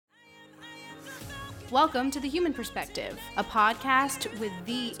Welcome to The Human Perspective, a podcast with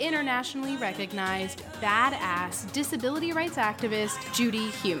the internationally recognized badass disability rights activist, Judy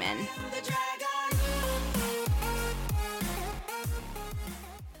Heumann.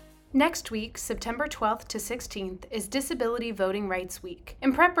 Next week, September 12th to 16th, is Disability Voting Rights Week.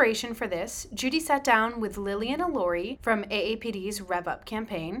 In preparation for this, Judy sat down with Lilian Aluri from AAPD's Rev Up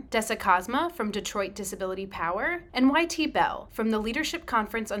campaign, Dessa Cosma from Detroit Disability Power, and YT Bell from the Leadership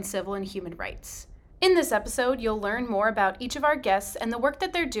Conference on Civil and Human Rights. In this episode, you'll learn more about each of our guests and the work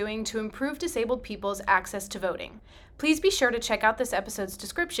that they're doing to improve disabled people's access to voting. Please be sure to check out this episode's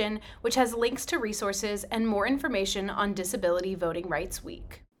description, which has links to resources and more information on Disability Voting Rights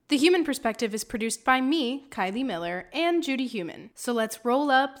Week. The Human Perspective is produced by me, Kylie Miller, and Judy Heumann. So let's roll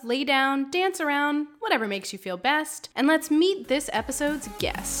up, lay down, dance around, whatever makes you feel best, and let's meet this episode's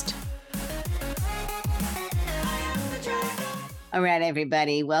guest. All right,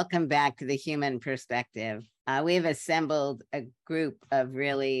 everybody, welcome back to The Human Perspective. We've assembled a group of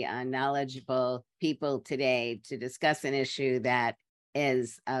really knowledgeable people today to discuss an issue that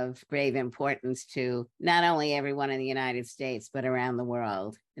is of grave importance to not only everyone in the United States, but around the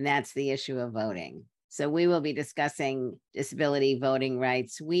world, and that's the issue of voting. So we will be discussing Disability Voting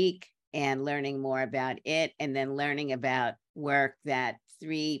Rights Week and learning more about it, and then learning about work that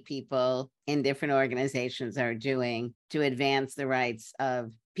 3 people in different organizations are doing to advance the rights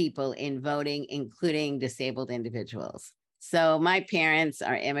of people in voting, including disabled individuals. So my parents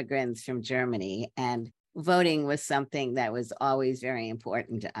are immigrants from Germany, and voting was something that was always very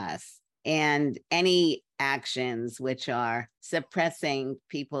important to us. And any actions which are suppressing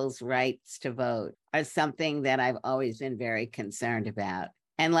people's rights to vote are something that I've always been very concerned about.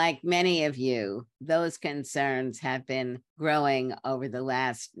 And like many of you, those concerns have been growing over the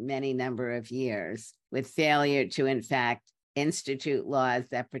last many number of years, with failure to, in fact, institute laws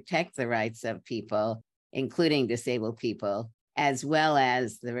that protect the rights of people, including disabled people, as well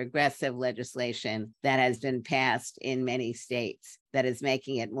as the regressive legislation that has been passed in many states that is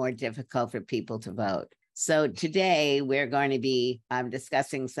making it more difficult for people to vote. So today we're going to be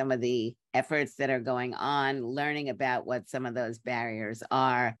discussing some of the efforts that are going on, learning about what some of those barriers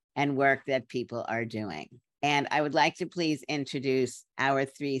are, and work that people are doing. And I would like to please introduce our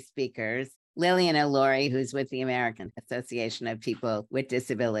 3 speakers. Lilian Aluri, who's with the American Association of People with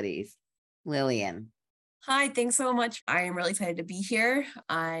Disabilities. Lilian. Hi, thanks so much. I am really excited to be here.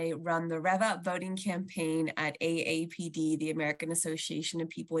 I run the Rev Up voting campaign at AAPD, the American Association of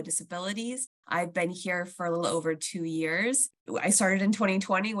People with Disabilities. I've been here for a little over 2 years. I started in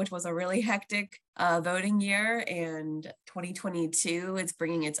 2020, which was a really hectic voting year, and 2022 is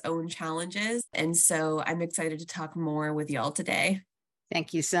bringing its own challenges. And so I'm excited to talk more with y'all today.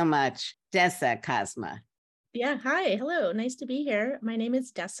 Thank you so much. Dessa Cosma. Yeah, hi, hello, nice to be here. My name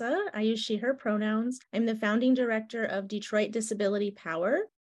is Dessa. I use she, her pronouns. I'm the founding director of Detroit Disability Power.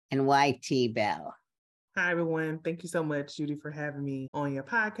 And YT Bell. Hi, everyone. Thank you so much, Judy, for having me on your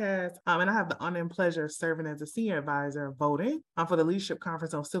podcast. And I have the honor and pleasure of serving as a senior advisor of voting for the Leadership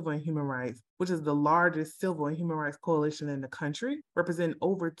Conference on Civil and Human Rights, which is the largest civil and human rights coalition in the country, representing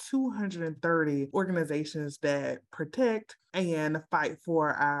over 230 organizations that protect and fight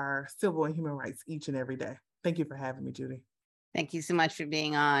for our civil and human rights each and every day. Thank you for having me, Judy. Thank you so much for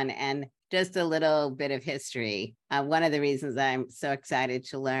being on. And just a little bit of history. One of the reasons I'm so excited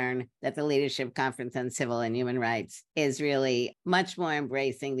to learn that the Leadership Conference on Civil and Human Rights is really much more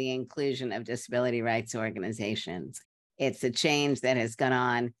embracing the inclusion of disability rights organizations. It's a change that has gone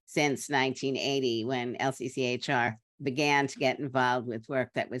on since 1980, when LCCHR began to get involved with work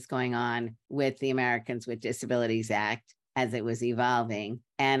that was going on with the Americans with Disabilities Act as it was evolving.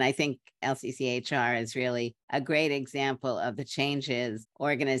 And I think LCCHR is really a great example of the changes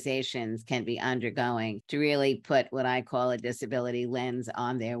organizations can be undergoing to really put what I call a disability lens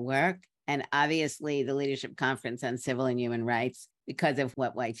on their work. And obviously the Leadership Conference on Civil and Human Rights, because of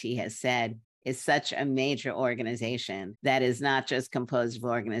what YT has said, is such a major organization that is not just composed of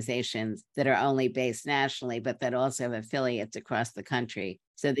organizations that are only based nationally, but that also have affiliates across the country.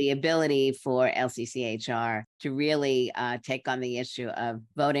 So the ability for LCCHR to really take on the issue of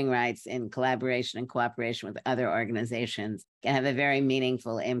voting rights in collaboration and cooperation with other organizations can have a very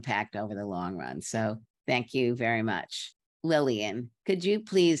meaningful impact over the long run. So thank you very much. Lilian, could you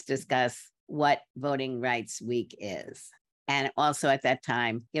please discuss what Voting Rights Week is? And also at that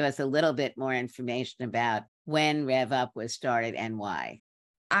time, give us a little bit more information about when Rev Up was started and why.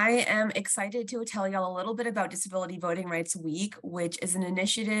 I am excited to tell y'all a little bit about Disability Voting Rights Week, which is an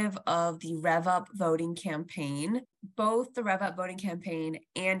initiative of the Rev Up voting campaign. Both the Rev Up voting campaign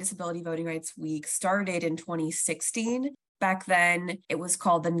and Disability Voting Rights Week started in 2016. Back then, it was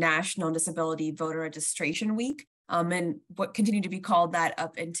called the National Disability Voter Registration Week. And what continued to be called that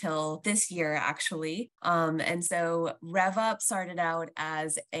up until this year, actually. And so RevUp started out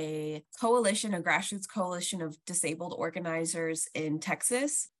as a coalition, a grassroots coalition of disabled organizers in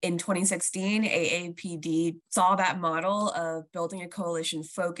Texas. In 2016, AAPD saw that model of building a coalition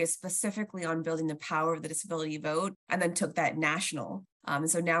focused specifically on building the power of the disability vote, and then took that national.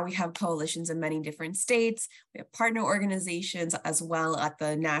 And so now we have coalitions in many different states. We have partner organizations as well at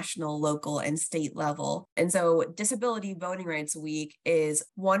the national, local, and state level. And so Disability Voting Rights Week is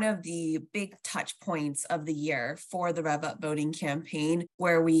one of the big touch points of the year for the RevUp voting campaign,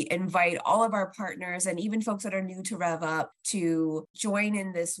 where we invite all of our partners and even folks that are new to RevUp to join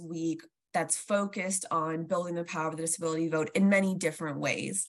in this week that's focused on building the power of the disability vote in many different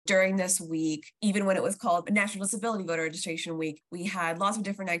ways. During this week, even when it was called National Disability Voter Registration Week, we had lots of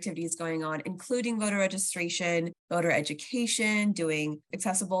different activities going on, including voter registration, voter education, doing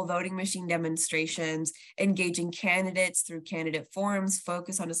accessible voting machine demonstrations, engaging candidates through candidate forums,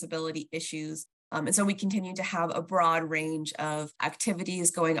 focus on disability issues. And so we continue to have a broad range of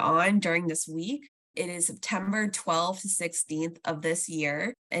activities going on during this week. It is September 12th to 16th of this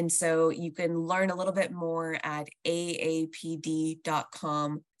year. And so you can learn a little bit more at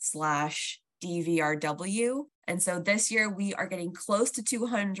aapd.com/DVRW. And so this year we are getting close to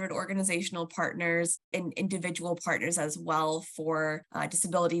 200 organizational partners and individual partners as well for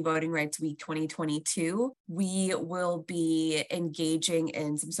Disability Voting Rights Week 2022. We will be engaging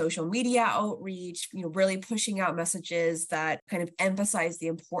in some social media outreach, really pushing out messages that kind of emphasize the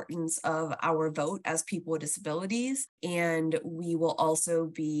importance of our vote as people with disabilities. And we will also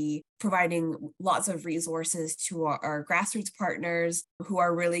be providing lots of resources to our grassroots partners who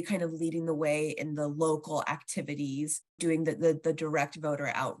are really kind of leading the way in the local activities, doing the direct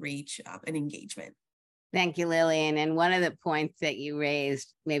voter outreach and engagement. Thank you, Lilian. And one of the points that you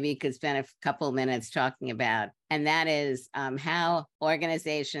raised, maybe you could spend a couple minutes talking about, and that is how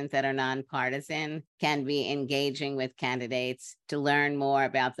organizations that are nonpartisan can be engaging with candidates to learn more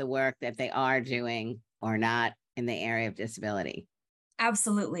about the work that they are doing or not in the area of disability.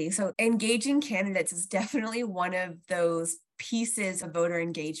 Absolutely. So engaging candidates is definitely one of those pieces of voter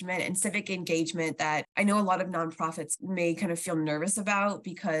engagement and civic engagement that I know a lot of nonprofits may kind of feel nervous about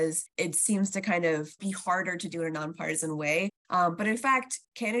because it seems to kind of be harder to do in a nonpartisan way. But in fact,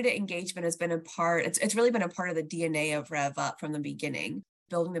 candidate engagement has been it's really been a part of the DNA of RevUp from the beginning.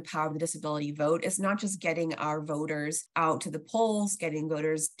 Building the power of the disability vote is not just getting our voters out to the polls, getting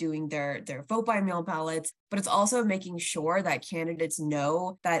voters doing their vote by mail ballots, but it's also making sure that candidates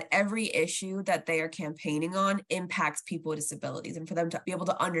know that every issue that they are campaigning on impacts people with disabilities, and for them to be able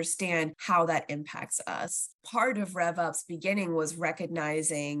to understand how that impacts us. Part of RevUp's beginning was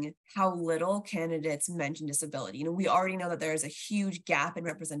recognizing how little candidates mention disability. We already know that there is a huge gap in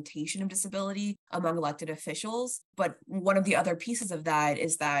representation of disability among elected officials, but one of the other pieces of that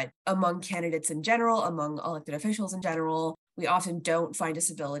is that among candidates in general, among elected officials in general, we often don't find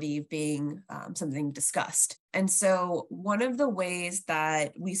disability being something discussed. And so one of the ways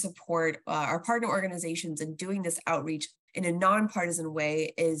that we support our partner organizations in doing this outreach in a nonpartisan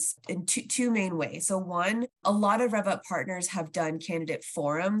way is in two main ways. So one, a lot of RevUp partners have done candidate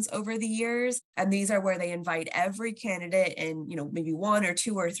forums over the years, and these are where they invite every candidate in, maybe one or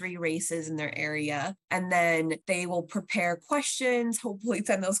two or three races in their area, and then they will prepare questions, hopefully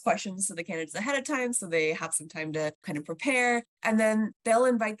send those questions to the candidates ahead of time so they have some time to kind of prepare, and then they'll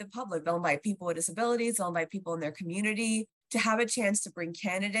invite the public, they'll invite people with disabilities, they'll invite people in their community to have a chance to bring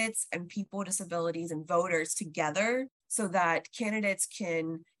candidates and people with disabilities and voters together so that candidates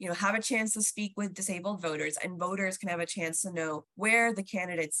can, have a chance to speak with disabled voters, and voters can have a chance to know where the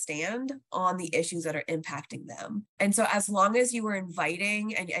candidates stand on the issues that are impacting them. And so as long as you are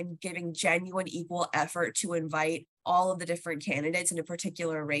inviting and giving genuine equal effort to invite all of the different candidates in a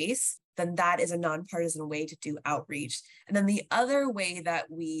particular race, then that is a nonpartisan way to do outreach. And then the other way that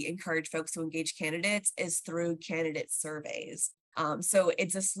we encourage folks to engage candidates is through candidate surveys. So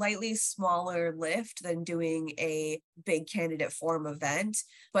it's a slightly smaller lift than doing a big candidate forum event,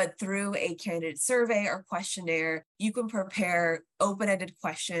 but through a candidate survey or questionnaire, you can prepare open-ended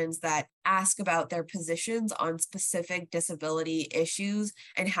questions that ask about their positions on specific disability issues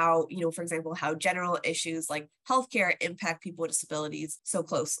and how, for example, how general issues like healthcare impact people with disabilities so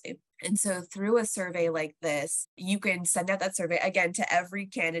closely. And so through a survey like this, you can send out that survey again to every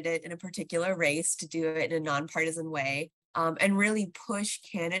candidate in a particular race to do it in a nonpartisan way. And really push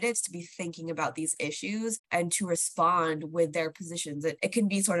candidates to be thinking about these issues and to respond with their positions. It can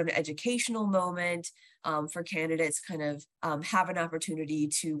be sort of an educational moment for candidates kind of have an opportunity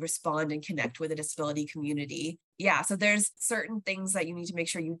to respond and connect with the disability community. yeah, so there's certain things that you need to make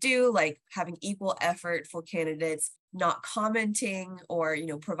sure you do, like having equal effort for candidates, not commenting or,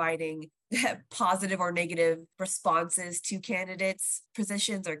 providing positive or negative responses to candidates'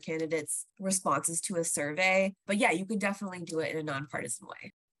 positions or candidates' responses to a survey. But yeah, you can definitely do it in a nonpartisan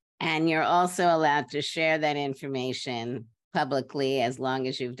way. And you're also allowed to share that information publicly as long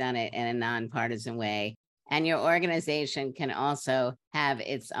as you've done it in a nonpartisan way. And your organization can also have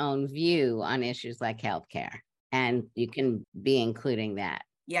its own view on issues like healthcare, and you can be including that.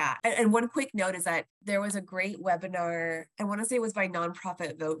 Yeah. And one quick note is that there was a great webinar, I want to say it was by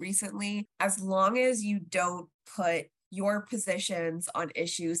Nonprofit Vote recently. As long as you don't put your positions on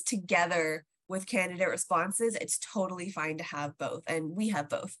issues together with candidate responses, it's totally fine to have both. And we have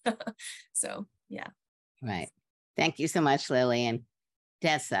both. So, yeah. Right. Thank you so much, Lilian.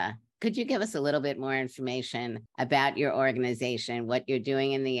 Dessa, could you give us a little bit more information about your organization, what you're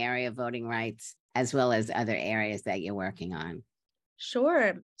doing in the area of voting rights, as well as other areas that you're working on?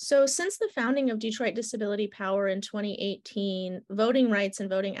 Sure. So since the founding of Detroit Disability Power in 2018, voting rights and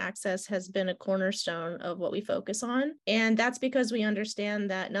voting access has been a cornerstone of what we focus on. And that's because we understand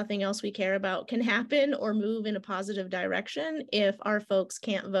that nothing else we care about can happen or move in a positive direction if our folks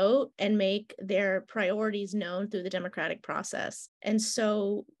can't vote and make their priorities known through the democratic process. And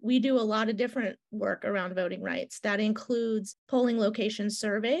so we do a lot of different work around voting rights. That includes polling location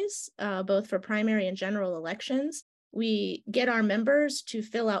surveys, both for primary and general elections. We get our members to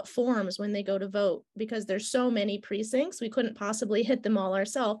fill out forms when they go to vote because there's so many precincts, we couldn't possibly hit them all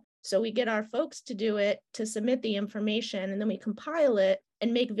ourselves. So we get our folks to do it, to submit the information, and then we compile it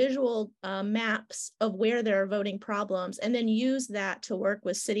and make visual maps of where there are voting problems, and then use that to work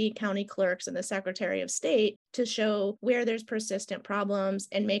with city, county clerks, and the Secretary of State to show where there's persistent problems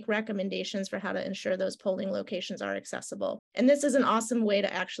and make recommendations for how to ensure those polling locations are accessible. And this is an awesome way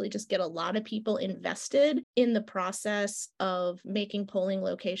to actually just get a lot of people invested in the process of making polling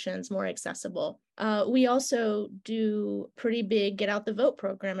locations more accessible. We also do pretty big get out the vote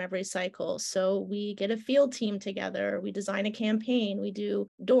program every cycle. So we get a field team together, we design a campaign, we do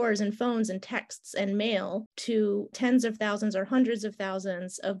doors and phones and texts and mail to tens of thousands or hundreds of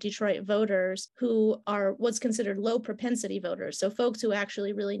thousands of Detroit voters who are what's considered low propensity voters. So folks who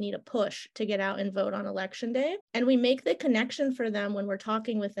actually really need a push to get out and vote on election day. And we make the connection for them when we're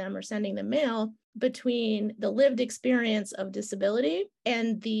talking with them or sending them mail between the lived experience of disability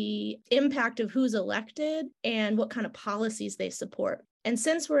and the impact of who's elected and what kind of policies they support. And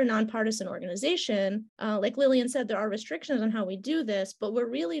since we're a nonpartisan organization, like Lilian said, there are restrictions on how we do this, but we're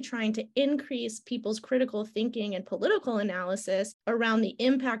really trying to increase people's critical thinking and political analysis around the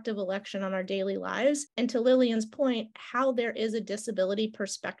impact of election on our daily lives. And to Lilian's point, how there is a disability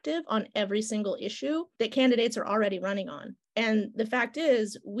perspective on every single issue that candidates are already running on. And the fact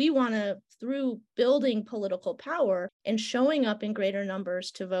is, we want to, through building political power and showing up in greater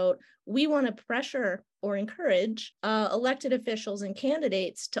numbers to vote, we want to pressure or encourage elected officials and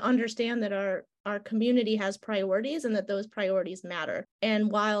candidates to understand that our community has priorities and that those priorities matter. And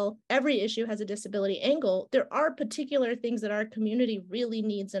while every issue has a disability angle, there are particular things that our community really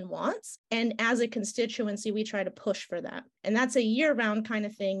needs and wants. And as a constituency, we try to push for that. And that's a year-round kind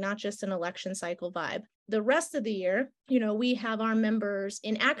of thing, not just an election cycle vibe. The rest of the year, we have our members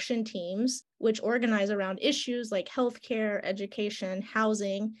in action teams, which organize around issues like healthcare, education,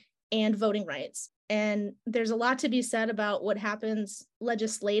 housing, and voting rights. And there's a lot to be said about what happens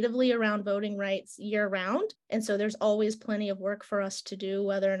legislatively around voting rights year round. And so there's always plenty of work for us to do,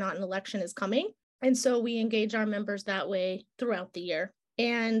 whether or not an election is coming. And so we engage our members that way throughout the year.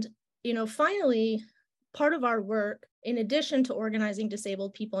 And, finally, part of our work, in addition to organizing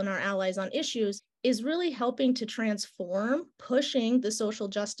disabled people and our allies on issues, is really helping to transform, pushing the social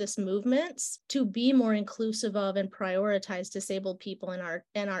justice movements to be more inclusive of and prioritize disabled people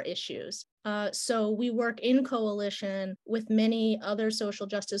in our issues. So we work in coalition with many other social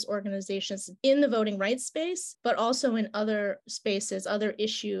justice organizations in the voting rights space, but also in other spaces, other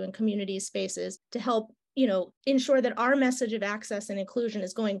issue and community spaces to help ensure that our message of access and inclusion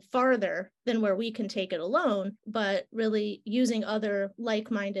is going farther than where we can take it alone, but really using other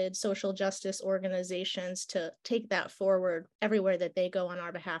like-minded social justice organizations to take that forward everywhere that they go on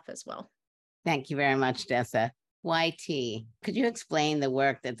our behalf as well. Thank you very much, Dessa. YT, could you explain the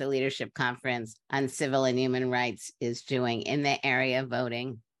work that the Leadership Conference on Civil and Human Rights is doing in the area of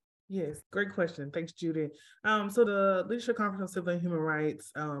voting? Yes, great question. Thanks, Judy. So the Leadership Conference on Civil and Human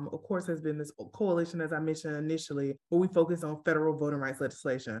Rights, of course, has been this coalition, as I mentioned initially, where we focus on federal voting rights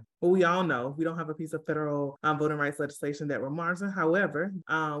legislation. But we all know we don't have a piece of federal voting rights legislation that we're monitoring. However,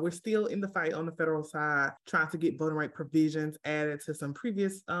 we're still in the fight on the federal side, trying to get voting right provisions added to some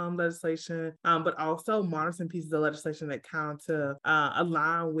previous legislation, but also monitoring pieces of legislation that kind of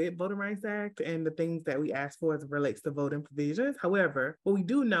align with Voting Rights Act and the things that we ask for as it relates to voting provisions. However, what we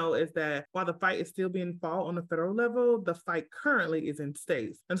do know is that while the fight is still being fought on the federal level, the fight currently is in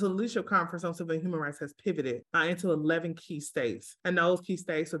states. And so the Leadership Conference on Civil and Human Rights has pivoted into 11 key states. And those key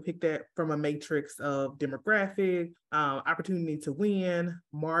states were picked at from a matrix of demographic, opportunity to win,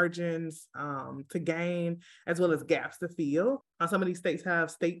 margins to gain, as well as gaps to fill. Some of these states have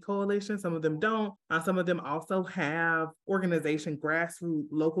state coalitions, some of them don't. Some of them also have grassroots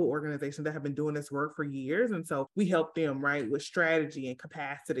local organizations that have been doing this work for years. And so we help them, right, with strategy and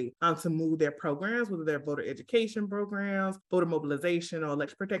capacity to move their programs, whether they're voter education programs, voter mobilization, or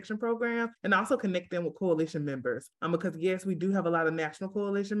election protection programs, and also connect them with coalition members. Because yes, we do have a lot of national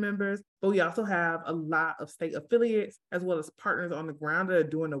coalition members, but we also have a lot of state affiliates as well as partners on the ground that are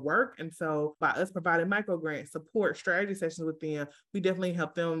doing the work. And so by us providing micro grants, support, strategy sessions with them, we definitely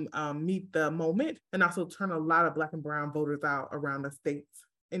help them meet the moment and also turn a lot of Black and brown voters out around the states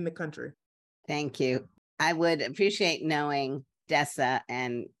in the country. Thank you. I would appreciate knowing, Dessa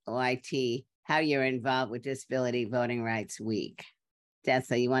and YT, how you're involved with Disability Voting Rights Week.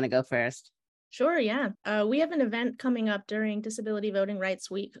 Dessa, you want to go first? Sure, yeah. We have an event coming up during Disability Voting Rights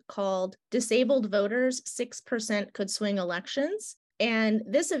Week called Disabled Voters, 6% Could Swing Elections. And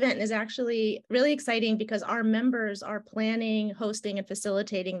this event is actually really exciting because our members are planning, hosting, and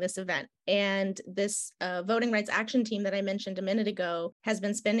facilitating this event. And this voting rights action team that I mentioned a minute ago has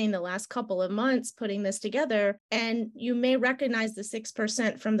been spending the last couple of months putting this together. And you may recognize the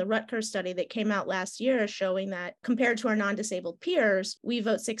 6% from the Rutgers study that came out last year, showing that compared to our non-disabled peers, we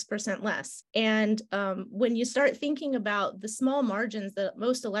vote 6% less. And when you start thinking about the small margins that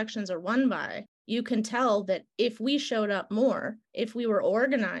most elections are won by, you can tell that if we showed up more, if we were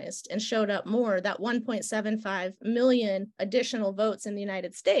organized and showed up more, that 1.75 million additional votes in the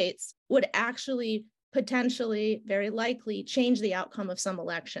United States would actually potentially, very likely, change the outcome of some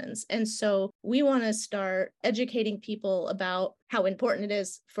elections. And so we want to start educating people about how important it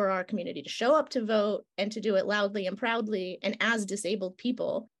is for our community to show up to vote and to do it loudly and proudly, and as disabled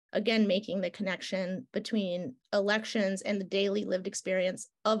people, again, making the connection between elections and the daily lived experience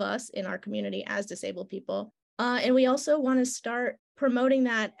of us in our community as disabled people. And we also want to start promoting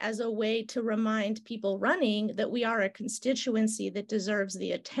that as a way to remind people running that we are a constituency that deserves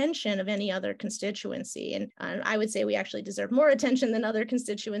the attention of any other constituency. And I would say we actually deserve more attention than other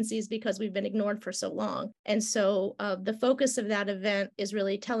constituencies because we've been ignored for so long. And so the focus of that event is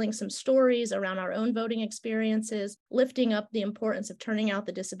really telling some stories around our own voting experiences, lifting up the importance of turning out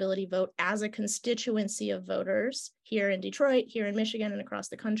the disability vote as a constituency of voters here in Detroit, here in Michigan, and across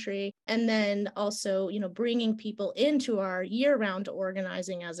the country. And then also, bringing people into our year-round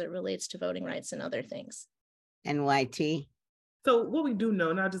organizing as it relates to voting rights and other things. And YT? So what we do know,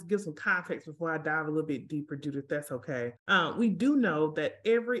 and I'll just give some context before I dive a little bit deeper, Judith, if that's okay. We do know that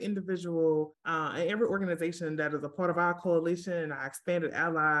every individual and every organization that is a part of our coalition and our expanded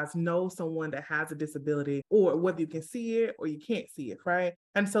allies knows someone that has a disability, or whether you can see it or you can't see it, right?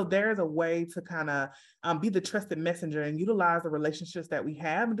 And so there's a way to kind of be the trusted messenger and utilize the relationships that we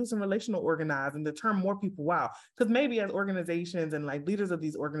have and do some relational organizing to turn more people out. Because maybe as organizations and like leaders of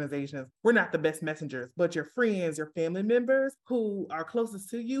these organizations, we're not the best messengers, but your friends, your family members who are closest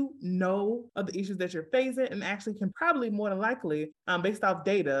to you know of the issues that you're facing and actually can probably more than likely, based off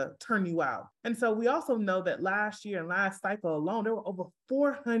data, turn you out. And so we also know that last year and last cycle alone, there were over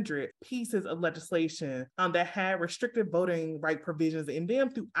 400 pieces of legislation that had restricted voting right provisions in them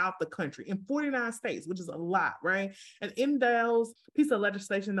throughout the country in 49 states, which is a lot, right? And in those pieces of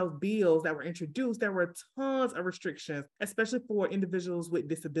legislation, those bills that were introduced, there were tons of restrictions, especially for individuals with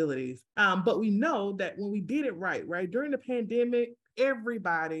disabilities. But we know that when we did it right, during the pandemic,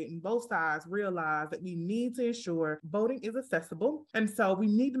 everybody on both sides realized that we need to ensure voting is accessible. And so we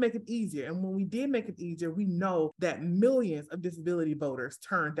need to make it easier. And when we did make it easier, we know that millions of disability voters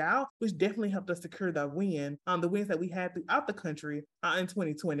turned out, which definitely helped us secure the wins that we had throughout the country in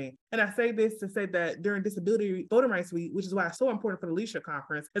 2020. And I say this to say that during Disability Voting Rights Week, which is why it's so important for the leadership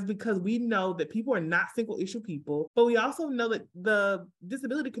conference, is because we know that people are not single issue people, but we also know that the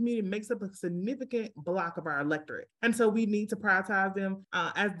disability community makes up a significant block of our electorate. And so we need to prioritize them,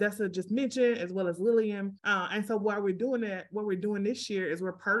 as Dessa just mentioned, as well as Lilian. And so while we're doing that, what we're doing this year is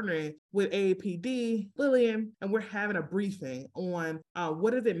we're partnering with AAPD, Lilian, and we're having a briefing on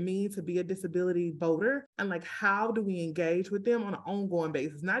what does it mean to be a disability voter, and like how do we engage with them on an ongoing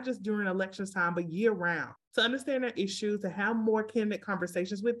basis, not just during elections time, but year round, to understand their issues, to have more candid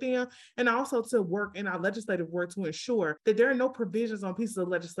conversations with them, and also to work in our legislative work to ensure that there are no provisions on pieces of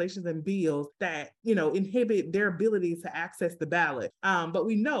legislation and bills that, inhibit their ability to access the ballot. But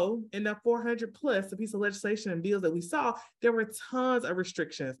we know in the 400 plus the piece of legislation and bills that we saw, there were tons of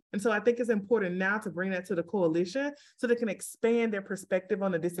restrictions. And so I think it's important now to bring that to the coalition so they can expand their perspective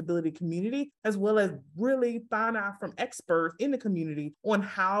on the disability community, as well as really find out from experts in the community on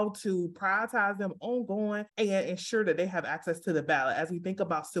how to prioritize them ongoing and ensure that they have access to the ballot as we think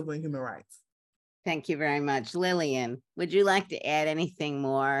about civil and human rights. Thank you very much. Lilian, would you like to add anything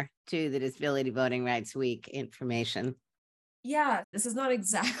more to the Disability Voting Rights Week information? Yeah, this is not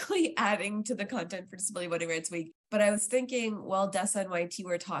exactly adding to the content for Disability Voting Rights Week, but I was thinking while Dessa and YT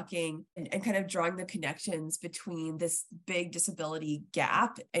were talking and kind of drawing the connections between this big disability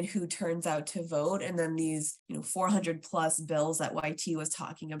gap and who turns out to vote, and then these 400 plus bills that YT was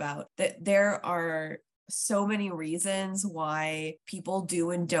talking about, that there are so many reasons why people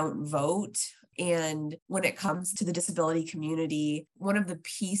do and don't vote. And when it comes to the disability community, one of the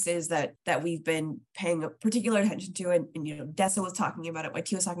pieces that we've been paying particular attention to, and Dessa was talking about it,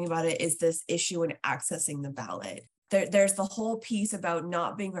 YT was talking about it, is this issue in accessing the ballot. There's the whole piece about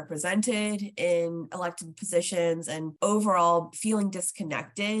not being represented in elected positions and overall feeling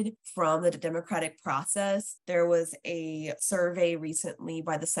disconnected from the democratic process. There was a survey recently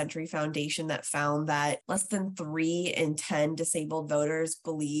by the Century Foundation that found that less than 3 in 10 disabled voters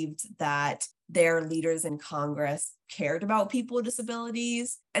believed that their leaders in Congress cared about people with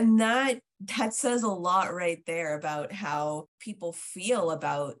disabilities. And that says a lot right there about how people feel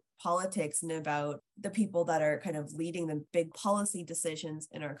about politics and about the people that are kind of leading the big policy decisions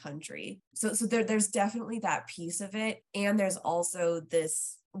in our country. So there's definitely that piece of it. And there's also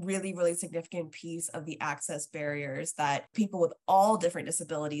this really, really significant piece of the access barriers that people with all different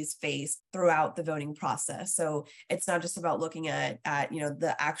disabilities face throughout the voting process. So it's not just about looking at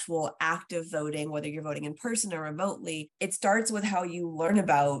the actual act of voting, whether you're voting in person or remotely. It starts with how you learn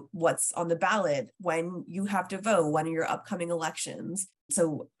about what's on the ballot, when you have to vote, when are your upcoming elections.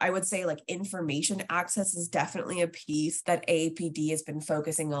 So I would say information access is definitely a piece that AAPD has been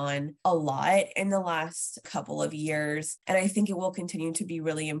focusing on a lot in the last couple of years. And I think it will continue to be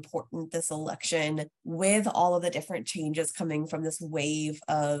really important this election, with all of the different changes coming from this wave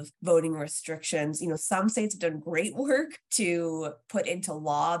of voting restrictions. Some states have done great work to put into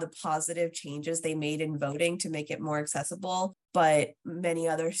law the positive changes they made in voting to make it more accessible. But many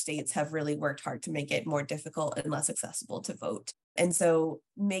other states have really worked hard to make it more difficult and less accessible to vote. And so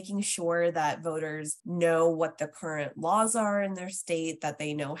making sure that voters know what the current laws are in their state, that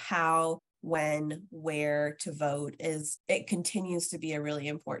they know how, when, where to vote, it continues to be a really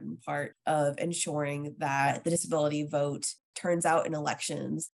important part of ensuring that the disability vote turns out in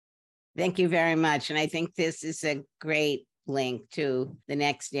elections. Thank you very much. And I think this is a great link to the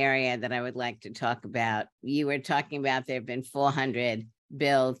next area that I would like to talk about. You were talking about there have been 400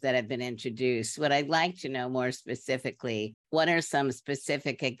 bills that have been introduced. What I'd like to know more specifically, what are some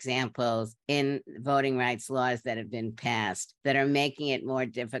specific examples in voting rights laws that have been passed that are making it more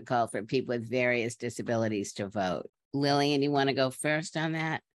difficult for people with various disabilities to vote? Lilian, you want to go first on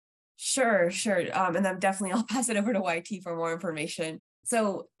that? Sure. And then definitely I'll pass it over to YT for more information.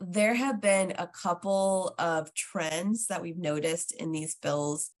 So there have been a couple of trends that we've noticed in these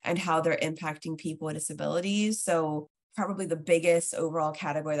bills and how they're impacting people with disabilities. So probably the biggest overall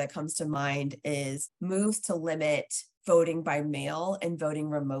category that comes to mind is moves to limit voting by mail and voting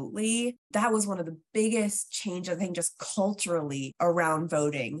remotely. That was one of the biggest changes, I think, just culturally around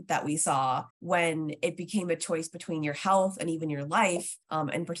voting that we saw when it became a choice between your health and even your life,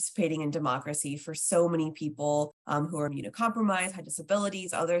 and participating in democracy for so many people who are immunocompromised, had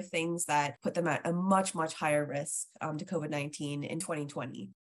disabilities, other things that put them at a much, much higher risk to COVID-19 in 2020.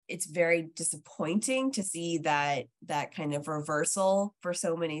 It's very disappointing to see that kind of reversal for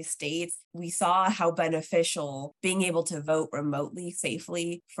so many states. We saw how beneficial being able to vote remotely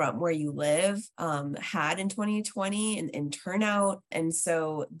safely from where you live had in 2020 and turnout. And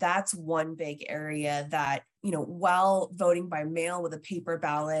so that's one big area that, while voting by mail with a paper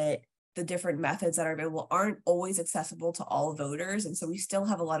ballot the different methods that are available aren't always accessible to all voters. And so we still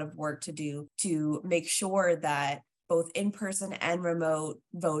have a lot of work to do to make sure that both in-person and remote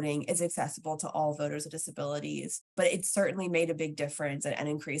voting is accessible to all voters with disabilities. But it certainly made a big difference and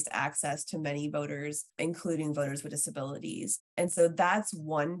increased access to many voters, including voters with disabilities. And so that's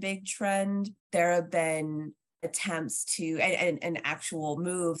one big trend. There have been attempts to and actual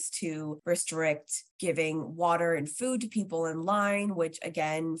moves to restrict giving water and food to people in line, which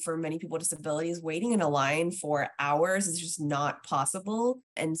again, for many people with disabilities, waiting in a line for hours is just not possible.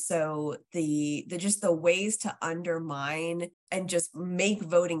 And so the just the ways to undermine and just make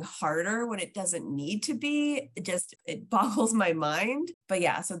voting harder when it doesn't need to be, it boggles my mind. But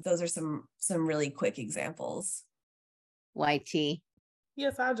yeah, so those are some really quick examples. YT.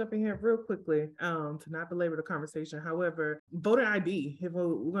 Yes, I'll jump in here real quickly to not belabor the conversation. However, voter ID, if we're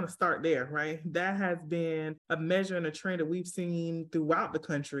going to start there, right? That has been a measure and a trend that we've seen throughout the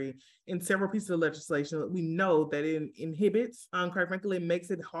country in several pieces of legislation. We know that it inhibits, quite frankly, it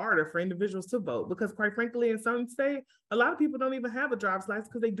makes it harder for individuals to vote because, quite frankly, in some states, a lot of people don't even have a driver's license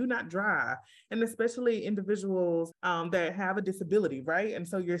because they do not drive, and especially individuals that have a disability, right? And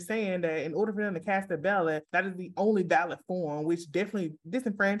so you're saying that in order for them to cast their ballot, that is the only ballot form, which definitely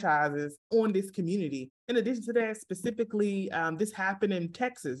disenfranchises on this community. In addition to that, specifically, this happened in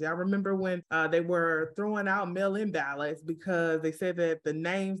Texas. I remember when they were throwing out mail-in ballots because they said that the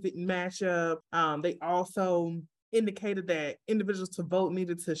names didn't match up. They also indicated that individuals to vote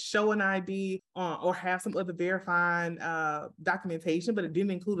needed to show an ID or have some other verifying documentation, but it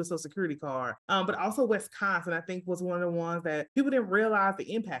didn't include a social security card. But also Wisconsin, I think, was one of the ones that people didn't realize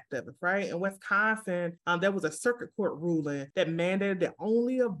the impact of it, right? In Wisconsin, there was a circuit court ruling that mandated that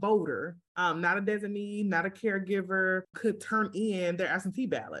only a voter, not a designee, not a caregiver, could turn in their absentee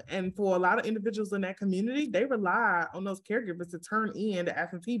ballot. And for a lot of individuals in that community, they rely on those caregivers to turn in the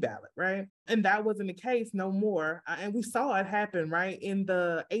absentee ballot, right? And that wasn't the case no more. And we saw it happen, right? In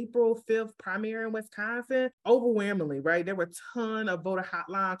the April 5th primary in Wisconsin, overwhelmingly, right? There were a ton of voter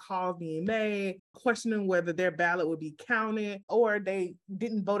hotline calls being made, questioning whether their ballot would be counted or they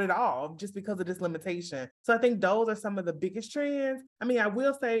didn't vote at all just because of this limitation. So I think those are some of the biggest trends. I mean, I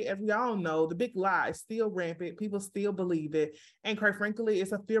will say, as we all know, the big lie is still rampant. People still believe it. And quite frankly,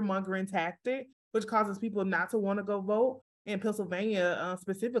 it's a fear-mongering tactic, which causes people not to want to go vote. In Pennsylvania,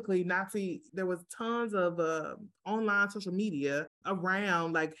 specifically, there was tons of online social media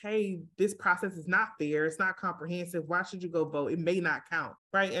around like, hey, this process is not fair. It's not comprehensive. Why should you go vote? It may not count,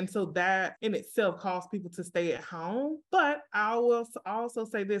 right? And so that in itself caused people to stay at home. But I will also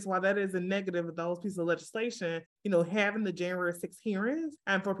say this, while that is a negative of those pieces of legislation, having the January 6th hearings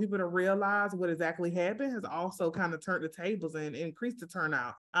and for people to realize what exactly happened has also kind of turned the tables and increased the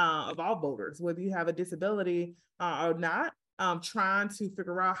turnout of all voters, whether you have a disability or not. Trying to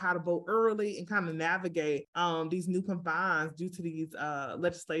figure out how to vote early and kind of navigate these new confines due to these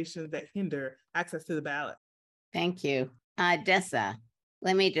legislations that hinder access to the ballot. Thank you. Dessa,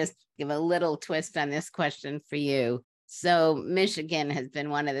 let me just give a little twist on this question for you. So Michigan has been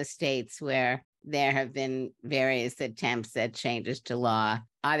one of the states where there have been various attempts at changes to law.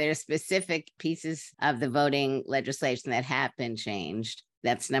 Are there specific pieces of the voting legislation that have been changed?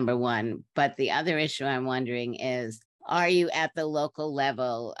 That's number one. But the other issue I'm wondering is, are you at the local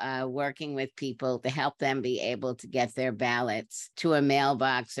level working with people to help them be able to get their ballots to a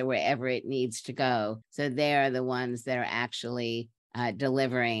mailbox or wherever it needs to go? So they are the ones that are actually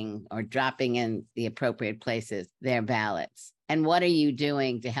delivering or dropping in the appropriate places their ballots. And what are you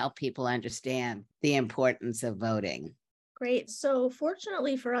doing to help people understand the importance of voting? Great. So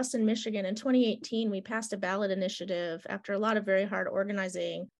fortunately for us in Michigan, in 2018, we passed a ballot initiative after a lot of very hard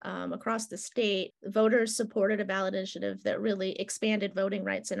organizing across the state. Voters supported a ballot initiative that really expanded voting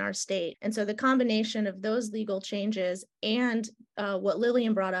rights in our state. And so the combination of those legal changes and what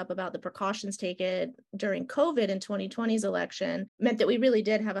Lilian brought up about the precautions taken during COVID in 2020's election meant that we really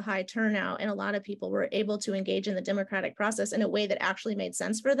did have a high turnout, and a lot of people were able to engage in the democratic process in a way that actually made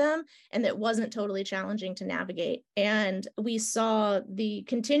sense for them and that wasn't totally challenging to navigate. And we saw the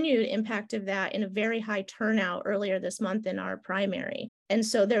continued impact of that in a very high turnout earlier this month in our primary. And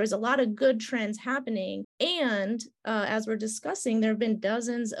so there was a lot of good trends happening. And as we're discussing, there have been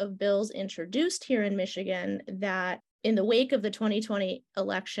dozens of bills introduced here in Michigan that, in the wake of the 2020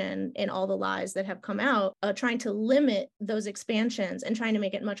 election and all the lies that have come out, trying to limit those expansions and trying to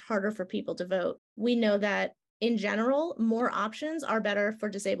make it much harder for people to vote. We know that in general, more options are better for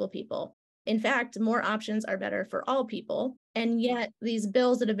disabled people. In fact, more options are better for all people. And yet these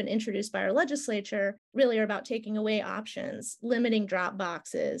bills that have been introduced by our legislature really are about taking away options, limiting drop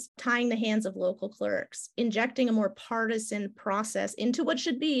boxes, tying the hands of local clerks, injecting a more partisan process into what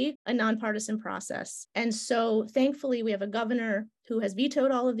should be a nonpartisan process. And so thankfully, we have a governor who has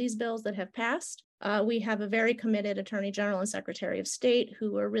vetoed all of these bills that have passed. We have a very committed Attorney General and Secretary of State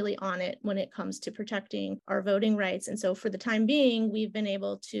who are really on it when it comes to protecting our voting rights. And so for the time being, we've been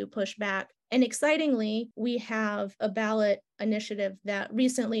able to push back. And excitingly, we have a ballot initiative that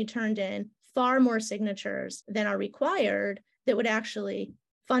recently turned in far more signatures than are required that would actually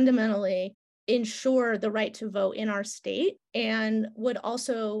fundamentally ensure the right to vote in our state and would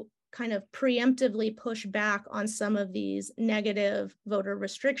also kind of preemptively push back on some of these negative voter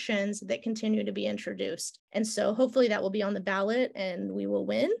restrictions that continue to be introduced. And so hopefully that will be on the ballot and we will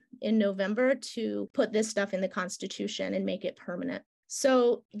win in November to put this stuff in the Constitution and make it permanent.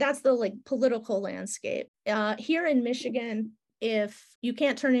 So that's the political landscape. Here in Michigan, if you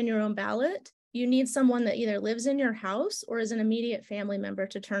can't turn in your own ballot, you need someone that either lives in your house or is an immediate family member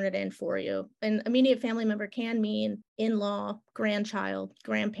to turn it in for you. An immediate family member can mean in-law, grandchild,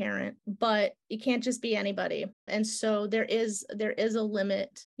 grandparent, but it can't just be anybody. And so there is a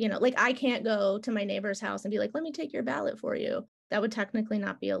limit, I can't go to my neighbor's house and be like, let me take your ballot for you. That would technically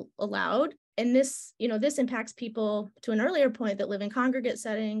not be allowed. And this impacts people, to an earlier point, that live in congregate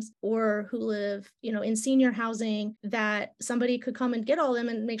settings or who live, in senior housing, that somebody could come and get all of them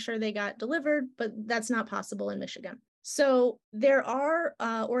and make sure they got delivered, but that's not possible in Michigan. So there are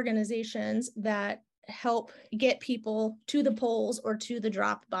organizations that help get people to the polls or to the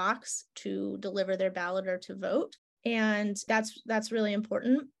drop box to deliver their ballot or to vote. And that's really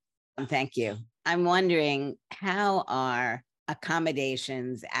important. Thank you. I'm wondering, how are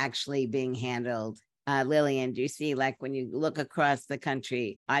accommodations actually being handled? Lilian, do you see, when you look across the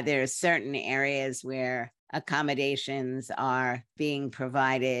country, are there certain areas where accommodations are being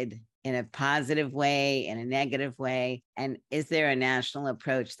provided in a positive way, in a negative way? And is there a national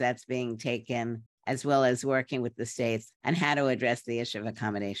approach that's being taken, as well as working with the states, on how to address the issue of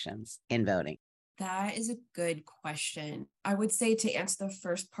accommodations in voting? That is a good question. I would say, to answer the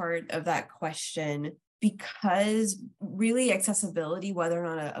first part of that question, because really accessibility, whether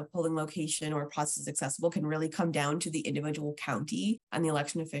or not a polling location or a process is accessible, can really come down to the individual county and the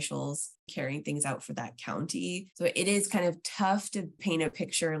election officials carrying things out for that county. So it is kind of tough to paint a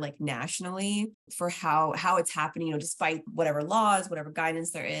picture nationally for how it's happening, despite whatever laws, whatever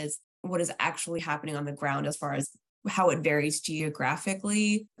guidance there is, what is actually happening on the ground as far as how it varies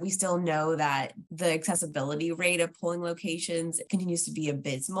geographically. We still know that the accessibility rate of polling locations continues to be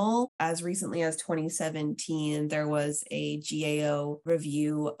abysmal. As recently as 2017, there was a GAO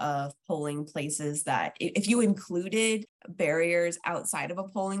review of polling places that if you included barriers outside of a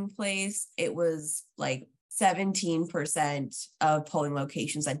polling place, it was 17% of polling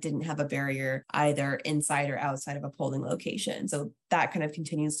locations that didn't have a barrier either inside or outside of a polling location. So that kind of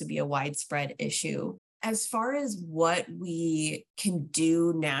continues to be a widespread issue. As far as what we can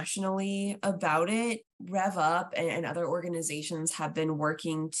do nationally about it, Rev Up and other organizations have been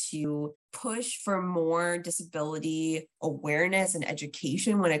working to push for more disability awareness and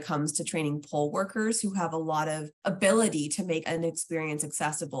education when it comes to training poll workers who have a lot of ability to make an experience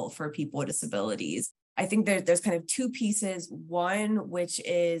accessible for people with disabilities. I think there's kind of two pieces. One, which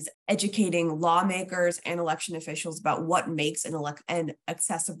is educating lawmakers and election officials about what makes an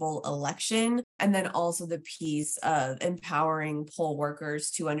accessible election. And then also the piece of empowering poll workers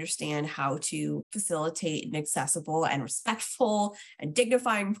to understand how to facilitate an accessible and respectful and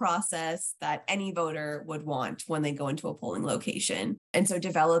dignifying process that any voter would want when they go into a polling location. And so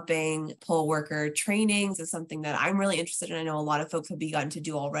developing poll worker trainings is something that I'm really interested in. I know a lot of folks have begun to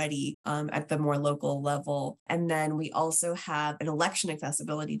do already at the more local level. And then we also have an election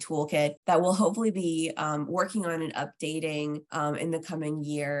accessibility toolkit that we'll hopefully be working on and updating in the coming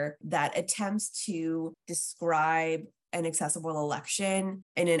year, that attempts to describe an accessible election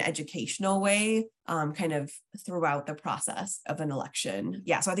in an educational way, kind of throughout the process of an election.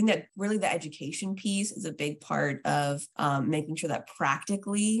 Yeah, so I think that really the education piece is a big part of making sure that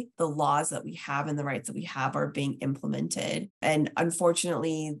practically the laws that we have and the rights that we have are being implemented. And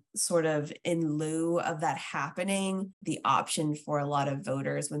unfortunately, sort of in lieu of that happening, the option for a lot of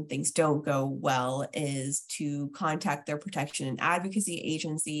voters when things don't go well is to contact their protection and advocacy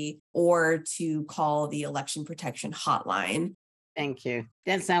agency or to call the election protection hotline. Thank you.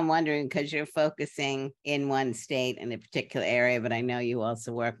 Dessa, I'm wondering, because you're focusing in one state in a particular area, but I know you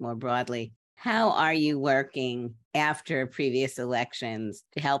also work more broadly. How are you working after previous elections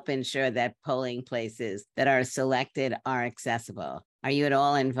to help ensure that polling places that are selected are accessible? Are you at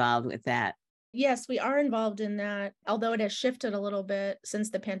all involved with that? Yes, we are involved in that, although it has shifted a little bit since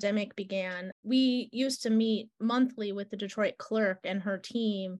the pandemic began. We used to meet monthly with the Detroit clerk and her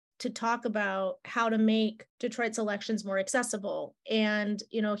team to talk about how to make Detroit's elections more accessible. And,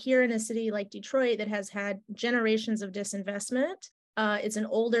 here in a city like Detroit that has had generations of disinvestment, it's an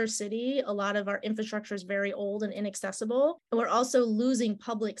older city. A lot of our infrastructure is very old and inaccessible. And we're also losing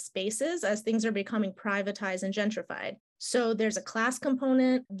public spaces as things are becoming privatized and gentrified. So there's a class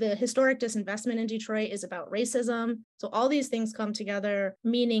component. The historic disinvestment in Detroit is about racism. So all these things come together,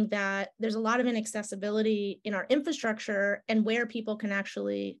 meaning that there's a lot of inaccessibility in our infrastructure and where people can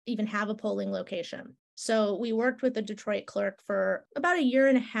actually even have a polling location. So we worked with the Detroit clerk for about a year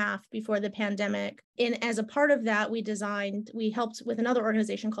and a half before the pandemic. And as a part of that, we helped with another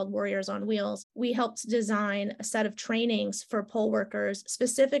organization called Warriors on Wheels. We helped design a set of trainings for poll workers,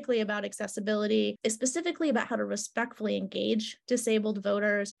 specifically about accessibility, specifically about how to respectfully engage disabled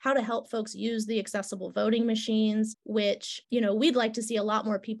voters, how to help folks use the accessible voting machines, which, we'd like to see a lot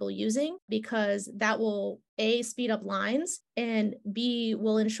more people using, because that will A, speed up lines, and B,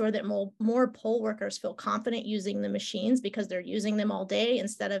 will ensure that more poll workers feel confident using the machines because they're using them all day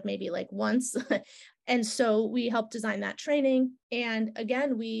instead of maybe like once. And so we help design that training. And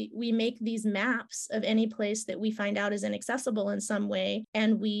again, we make these maps of any place that we find out is inaccessible in some way.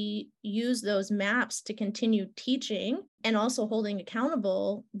 And we use those maps to continue teaching and also holding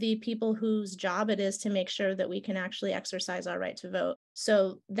accountable the people whose job it is to make sure that we can actually exercise our right to vote.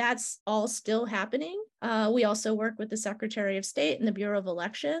 So that's all still happening. We also work with the Secretary of State and the Bureau of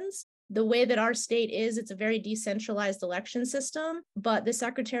Elections. The way that our state is, it's a very decentralized election system, but the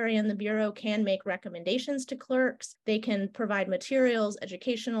Secretary and the Bureau can make recommendations to clerks. They can provide materials,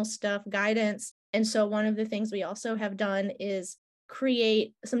 educational stuff, guidance. And so one of the things we also have done is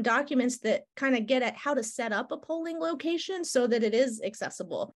create some documents that kind of get at how to set up a polling location so that it is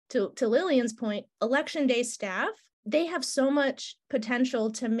accessible. To Lilian's point, election day staff, they have so much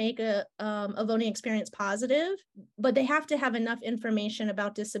potential to make a voting experience positive, but they have to have enough information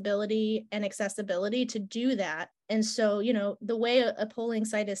about disability and accessibility to do that. And so, the way a polling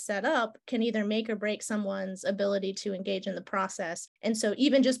site is set up can either make or break someone's ability to engage in the process. And so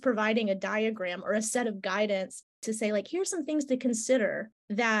even just providing a diagram or a set of guidance to say, like, here's some things to consider,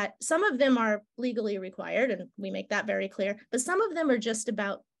 that some of them are legally required, and we make that very clear, but some of them are just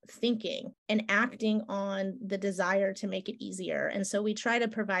about thinking and acting on the desire to make it easier. And so we try to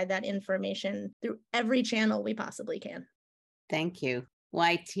provide that information through every channel we possibly can. Thank you.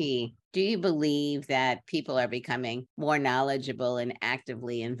 YT, do you believe that people are becoming more knowledgeable and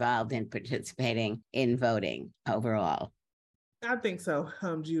actively involved in participating in voting overall? I think so,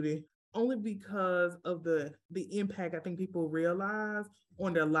 Judy. Only because of the impact I think people realize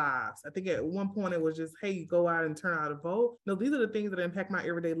on their lives. I think at one point it was just, hey, you go out and turn out to vote. No, these are the things that impact my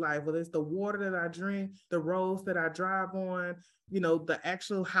everyday life, whether it's the water that I drink, the roads that I drive on, the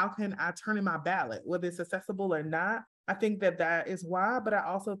actual, how can I turn in my ballot, whether it's accessible or not. I think that is why, but I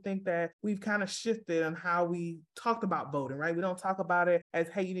also think that we've kind of shifted on how we talked about voting, right? We don't talk about it as,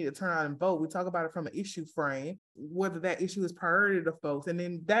 hey, you need to turn out and vote. We talk about it from an issue frame, whether that issue is priority to folks, and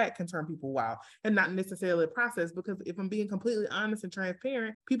then that can turn people wild and not necessarily a process, because if I'm being completely honest and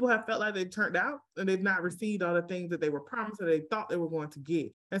transparent, people have felt like they turned out and they've not received all the things that they were promised or they thought they were going to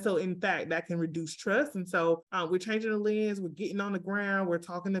get. And so, in fact, that can reduce trust. And so we're changing the lens. We're getting on the ground. We're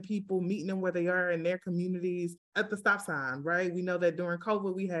talking to people, meeting them where they are in their communities at the stop sign, right? We know that during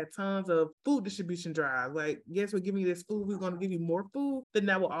COVID, we had tons of food distribution drives. Like, yes, we're giving you this food. We're going to give you more food. Then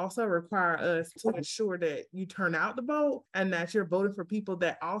that will also require us to ensure that you turn out the vote and that you're voting for people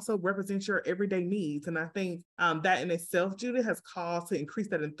that also represent your everyday needs. And I think that in itself, Judy, has caused to increase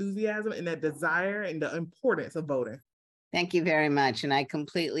that enthusiasm and that desire and the importance of voting. Thank you very much. And I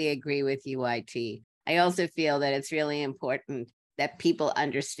completely agree with you, YT. I also feel that it's really important that people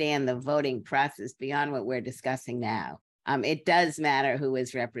understand the voting process beyond what we're discussing now. It does matter who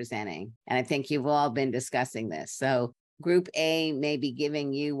is representing. And I think you've all been discussing this. So Group A may be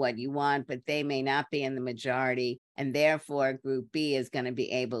giving you what you want, but they may not be in the majority. And therefore, Group B is going to be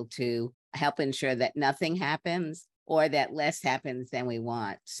able to help ensure that nothing happens or that less happens than we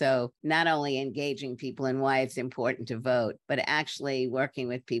want. So not only engaging people in why it's important to vote, but actually working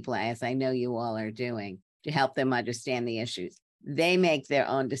with people, as I know you all are doing, to help them understand the issues. They make their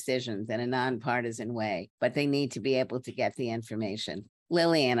own decisions in a nonpartisan way, but they need to be able to get the information.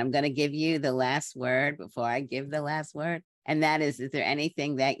 Lilian, I'm going to give you the last word before I give the last word. And that is there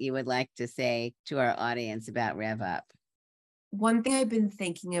anything that you would like to say to our audience about Rev Up? One thing I've been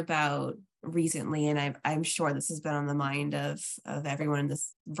thinking about recently, and I'm sure this has been on the mind of everyone in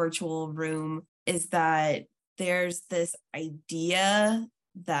this virtual room, is that there's this idea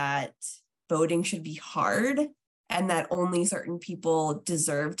that voting should be hard and that only certain people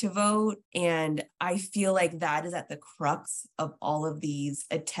deserve to vote. And I feel like that is at the crux of all of these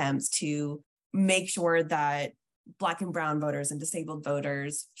attempts to make sure that Black and brown voters and disabled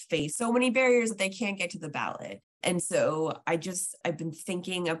voters face so many barriers that they can't get to the ballot. And so I've been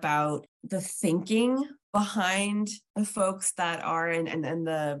thinking about the thinking behind the folks that are and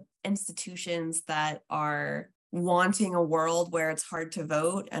the institutions that are wanting a world where it's hard to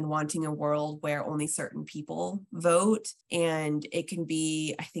vote and wanting a world where only certain people vote. And it can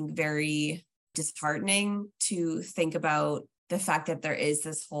be, I think, very disheartening to think about the fact that there is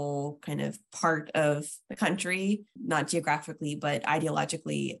this whole kind of part of the country, not geographically, but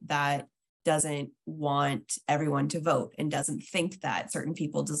ideologically, that doesn't want everyone to vote and doesn't think that certain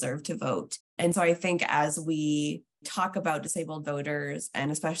people deserve to vote. And so I think as we talk about disabled voters,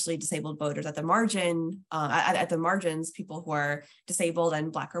 and especially disabled voters at the margin, at the margins, people who are disabled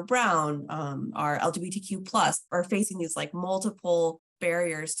and Black or brown, are LGBTQ plus, are facing these like multiple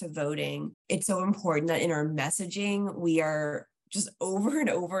barriers to voting. It's so important that in our messaging, we are just over and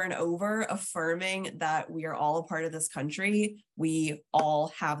over and over affirming that we are all a part of this country. We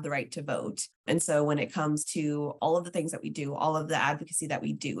all have the right to vote. And so when it comes to all of the things that we do, all of the advocacy that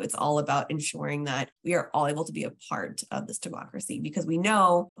we do, it's all about ensuring that we are all able to be a part of this democracy, because we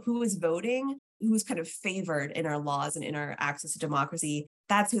know who is voting, who's kind of favored in our laws and in our access to democracy.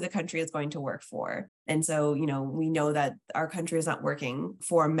 That's who the country is going to work for. And so, we know that our country is not working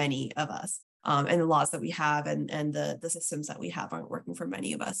for many of us. And the laws that we have and the systems that we have aren't working for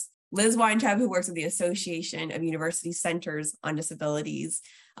many of us. Liz Weintraub, who works with the Association of University Centers on Disabilities,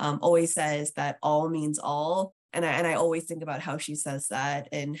 always says that all means all. And I always think about how she says that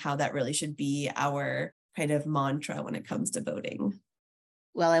and how that really should be our kind of mantra when it comes to voting.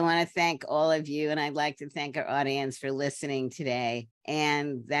 Well, I want to thank all of you, and I'd like to thank our audience for listening today,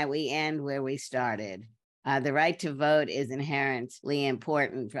 and that we end where we started. The right to vote is inherently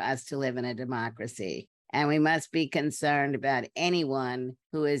important for us to live in a democracy, and we must be concerned about anyone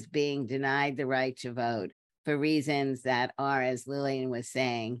who is being denied the right to vote for reasons that are, as Lilian was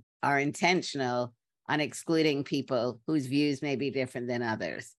saying, are intentional on excluding people whose views may be different than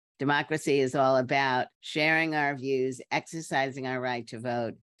others. Democracy is all about sharing our views, exercising our right to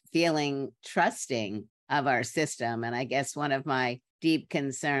vote, feeling trusting of our system. And I guess one of my deep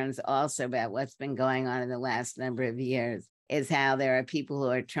concerns also about what's been going on in the last number of years is how there are people who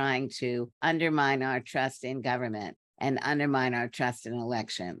are trying to undermine our trust in government and undermine our trust in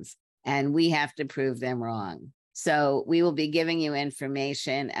elections. And we have to prove them wrong. So we will be giving you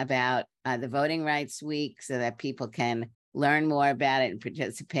information about the Voting Rights Week so that people can learn more about it and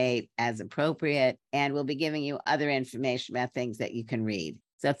participate as appropriate. And we'll be giving you other information about things that you can read.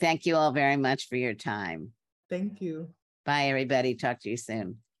 So thank you all very much for your time. Thank you. Bye, everybody. Talk to you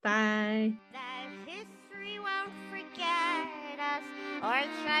soon. Bye. That history won't forget us or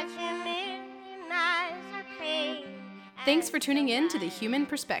try to minimize our pain. Thanks for tuning in to The Human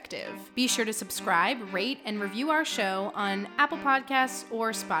Perspective. Be sure to subscribe, rate, and review our show on Apple Podcasts or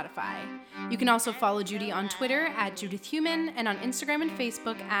Spotify. You can also follow Judy on Twitter at JudithHuman and on Instagram and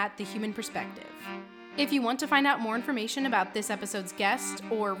Facebook at The Human Perspective. If you want to find out more information about this episode's guest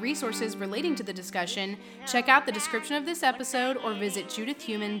or resources relating to the discussion, check out the description of this episode or visit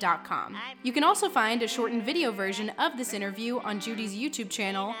judithhuman.com. You can also find a shortened video version of this interview on Judy's YouTube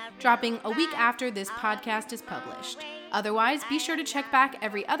channel, dropping a week after this podcast is published. Otherwise, be sure to check back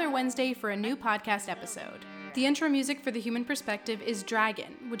every other Wednesday for a new podcast episode. The intro music for The Human Perspective is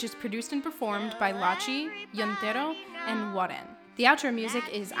Dragon, which is produced and performed by Lachi, Yontero, and Warren. The outro music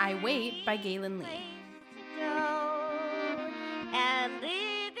is I Wait by Galen Lee.